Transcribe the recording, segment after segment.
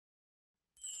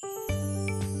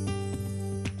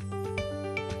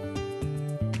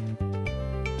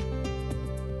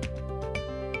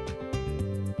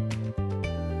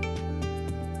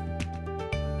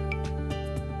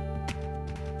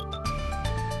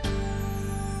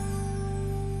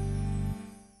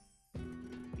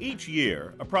Each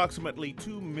year, approximately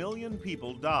 2 million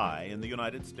people die in the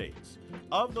United States.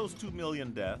 Of those 2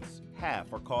 million deaths,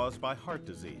 half are caused by heart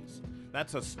disease.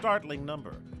 That's a startling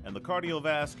number, and the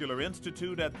Cardiovascular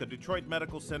Institute at the Detroit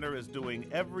Medical Center is doing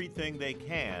everything they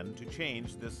can to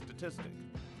change this statistic.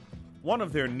 One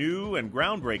of their new and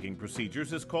groundbreaking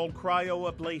procedures is called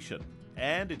Cryo Ablation,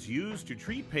 and it's used to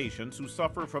treat patients who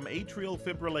suffer from atrial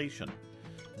fibrillation.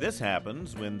 This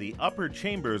happens when the upper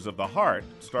chambers of the heart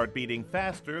start beating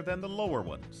faster than the lower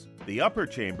ones. The upper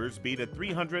chambers beat at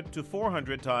 300 to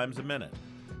 400 times a minute,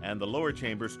 and the lower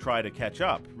chambers try to catch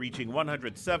up, reaching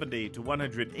 170 to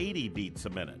 180 beats a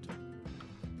minute.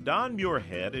 Don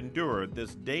Muirhead endured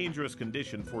this dangerous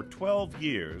condition for 12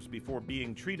 years before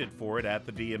being treated for it at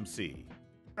the DMC.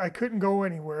 I couldn't go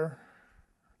anywhere,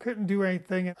 couldn't do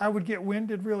anything. I would get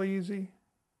winded really easy.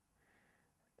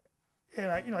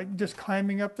 And just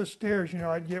climbing up the stairs,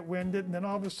 I'd get winded, and then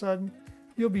all of a sudden,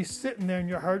 you'll be sitting there and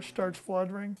your heart starts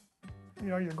fluttering.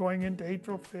 You're going into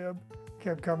atrial fib,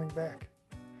 kept coming back.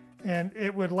 And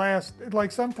it would last,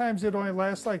 sometimes it only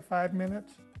lasts 5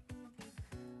 minutes,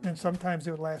 and sometimes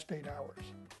it would last 8 hours.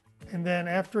 And then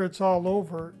after it's all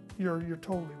over, you're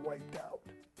totally wiped out.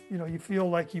 You feel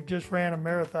like you've just ran a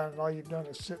marathon and all you've done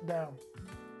is sit down.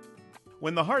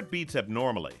 When the heart beats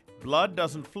abnormally, blood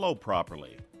doesn't flow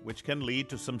properly, which can lead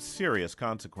to some serious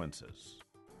consequences.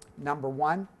 Number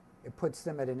one, it puts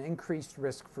them at an increased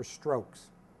risk for strokes.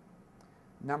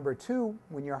 Number two,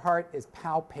 when your heart is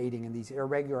palpating in these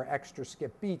irregular extra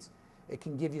skip beats, it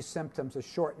can give you symptoms of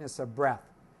shortness of breath,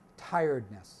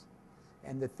 tiredness.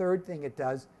 And the third thing it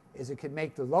does is it can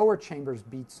make the lower chambers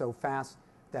beat so fast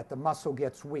that the muscle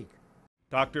gets weak.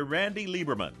 Dr. Randy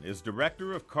Lieberman is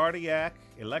Director of Cardiac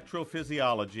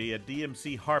Electrophysiology at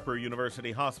DMC Harper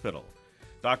University Hospital.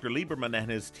 Dr. Lieberman and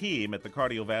his team at the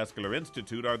Cardiovascular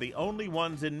Institute are the only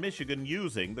ones in Michigan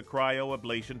using the cryo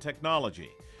ablation technology.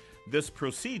 This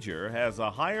procedure has a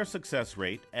higher success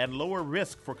rate and lower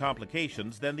risk for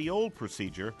complications than the old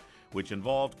procedure, which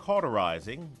involved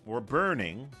cauterizing or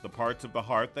burning the parts of the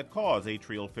heart that cause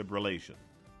atrial fibrillation.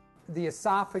 The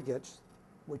esophagus,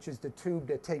 which is the tube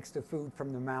that takes the food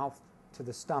from the mouth to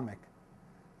the stomach,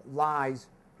 lies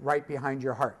right behind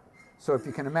your heart. So if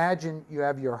you can imagine you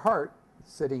have your heart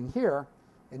sitting here,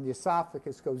 and the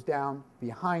esophagus goes down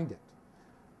behind it.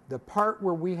 The part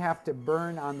where we have to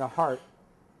burn on the heart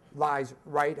lies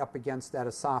right up against that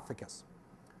esophagus.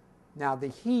 Now, the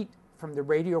heat from the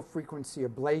radiofrequency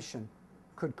ablation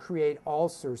could create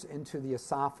ulcers into the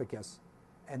esophagus,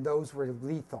 and those were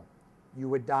lethal. You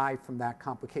would die from that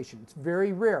complication. It's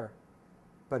very rare,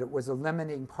 but it was a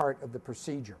limiting part of the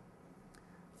procedure.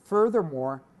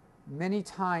 Furthermore, many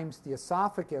times the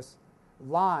esophagus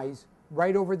lies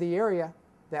right over the area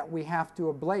that we have to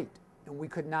ablate, and we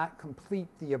could not complete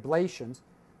the ablations,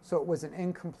 so it was an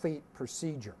incomplete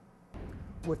procedure.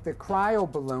 With the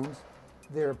cryo balloons,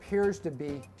 there appears to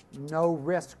be no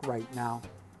risk right now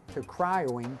to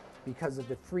cryoing because of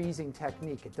the freezing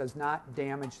technique. It does not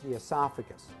damage the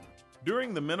esophagus.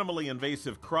 During the minimally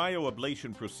invasive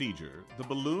cryoablation procedure, the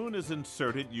balloon is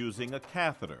inserted using a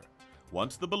catheter.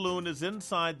 Once the balloon is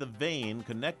inside the vein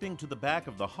connecting to the back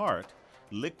of the heart,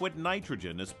 liquid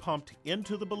nitrogen is pumped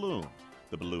into the balloon.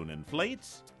 The balloon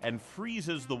inflates and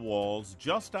freezes the walls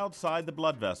just outside the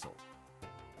blood vessel.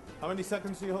 How many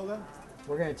seconds do you hold that?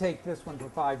 We're going to take this one for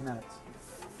 5 minutes.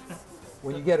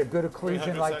 When you get a good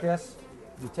occlusion like this,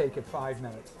 you take it 5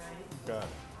 minutes. Got it.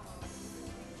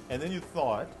 And then you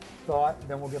thaw it. Thaw it,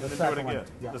 then we'll give it a second one. Do it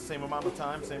again. Yeah. The same amount of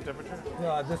time, same temperature?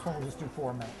 This one will just do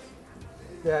 4 minutes.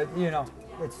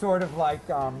 It's sort of like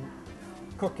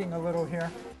cooking a little here.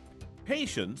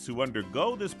 Patients who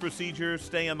undergo this procedure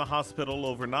stay in the hospital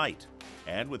overnight,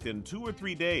 and within 2 or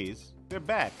 3 days, they're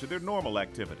back to their normal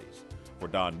activities. For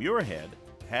Don Muirhead,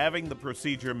 having the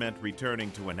procedure meant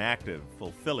returning to an active,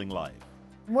 fulfilling life.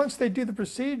 Once they do the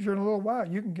procedure, in a little while,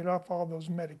 you can get off all those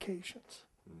medications.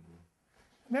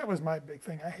 And that was my big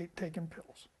thing. I hate taking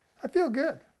pills. I feel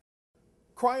good.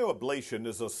 Cryoablation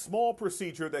is a small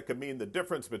procedure that can mean the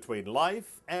difference between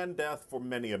life and death for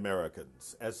many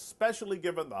Americans, especially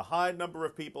given the high number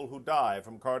of people who die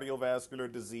from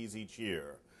cardiovascular disease each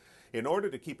year. In order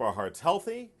to keep our hearts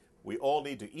healthy, we all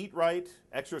need to eat right,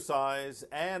 exercise,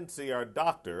 and see our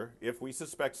doctor if we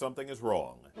suspect something is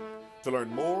wrong. To learn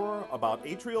more about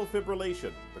atrial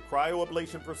fibrillation, the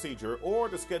cryoablation procedure, or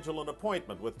to schedule an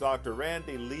appointment with Dr.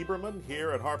 Randy Lieberman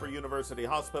here at Harper University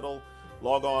Hospital,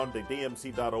 log on to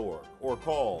dmc.org or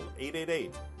call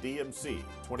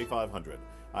 888-DMC-2500.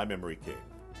 I'm Emery King.